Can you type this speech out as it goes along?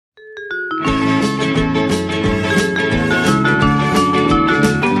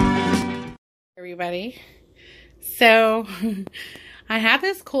everybody. So I had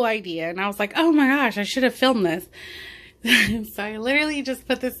this cool idea and I was like, oh my gosh, I should have filmed this. So I literally just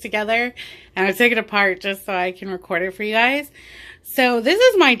put this together and I took it apart just so I can record it for you guys. So this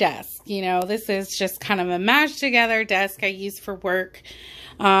is my desk. You know, this is just kind of a mashed together desk I use for work.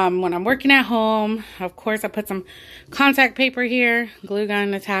 When I'm working at home, of course, I put some contact paper here, glue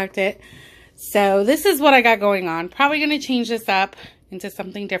gun attacked it. So this is what I got going on. Probably going to change this up into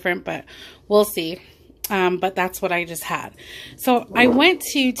something different, but we'll see. But that's what I just had. So I went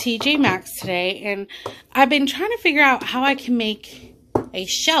to TJ Maxx today and I've been trying to figure out how I can make a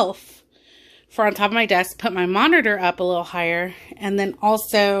shelf for on top of my desk, put my monitor up a little higher, and then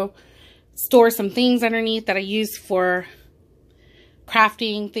also store some things underneath that I use for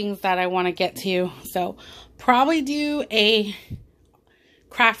crafting, things that I want to get to. So probably do a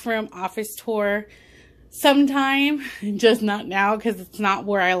craft room office tour sometime, just not now because it's not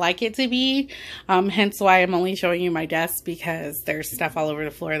where I like it to be. Hence why I'm only showing you my desk, because there's stuff all over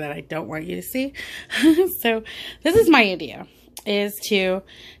the floor that I don't want you to see. So this is my idea, is to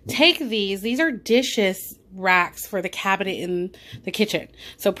take these are dishes racks for the cabinet in the kitchen.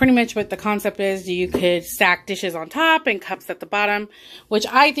 So pretty much what the concept is, you could stack dishes on top and cups at the bottom, which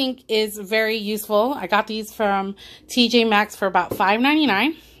I think is very useful. I got these from TJ Maxx for about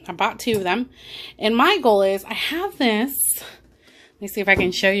 $5.99. I bought 2 of them. And my goal is, I have this, let me see if I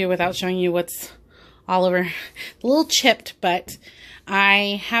can show you without showing you what's all over. A little chipped, but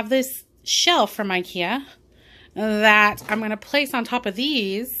I have this shelf from IKEA that I'm going to place on top of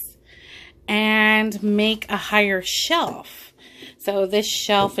these and make a higher shelf. So this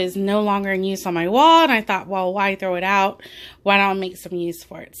shelf is no longer in use on my wall, and I thought, well, why throw it out? Why not make some use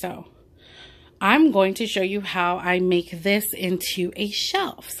for it? So I'm going to show you how I make this into a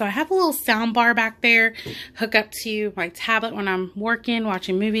shelf. So I have a little sound bar back there, hook up to my tablet when I'm working,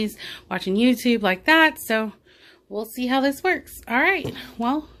 watching movies, watching YouTube, like that. So we'll see how this works. All right,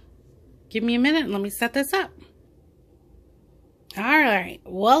 well, give me a minute and let me set this up. All right,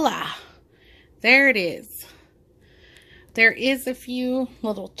 voila. There it is. There is a few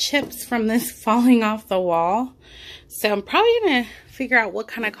little chips from this falling off the wall. So I'm probably going to figure out what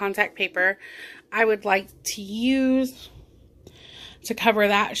kind of contact paper I would like to use to cover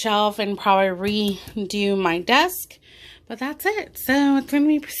that shelf and probably redo my desk. But that's it. So it's going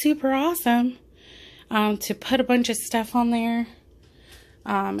to be super awesome to put a bunch of stuff on there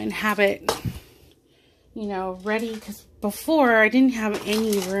and have it, you know, ready. Because before I didn't have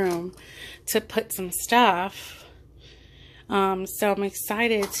any room to put some stuff. So I'm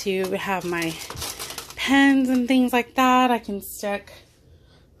excited to have my pens and things like that. I can stick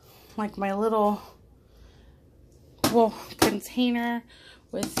like my little container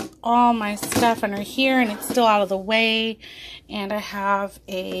with all my stuff under here, and it's still out of the way. And I have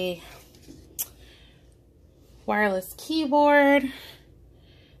a wireless keyboard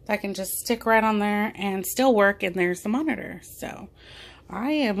that can just stick right on there and still work, and there's the monitor. So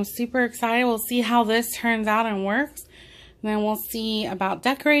I am super excited. We'll see how this turns out and works. And then we'll see about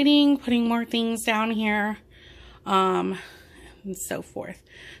decorating, putting more things down here, and so forth.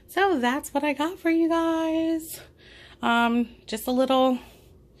 So that's what I got for you guys. Just a little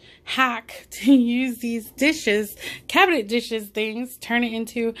hack to use these dishes, cabinet dishes things, turn it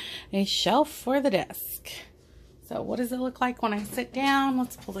into a shelf for the desk. So what does it look like when I sit down?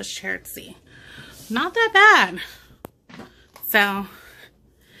 Let's pull this chair to see. Not that bad. So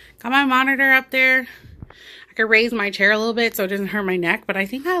got my monitor up there. I could raise my chair a little bit so it doesn't hurt my neck, but I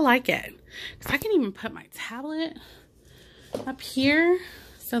think I like it. Because I can even put my tablet up here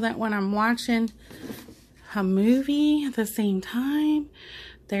so that when I'm watching a movie at the same time,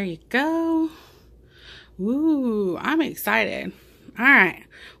 there you go. Ooh, I'm excited. All right,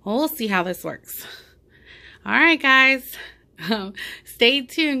 well, we'll see how this works. All right, guys, stay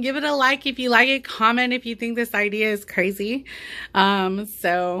tuned. Give it a like if you like it. Comment if you think this idea is crazy.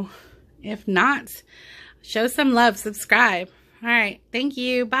 So if not, show some love, subscribe. All right, thank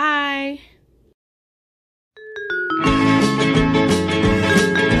you. Bye.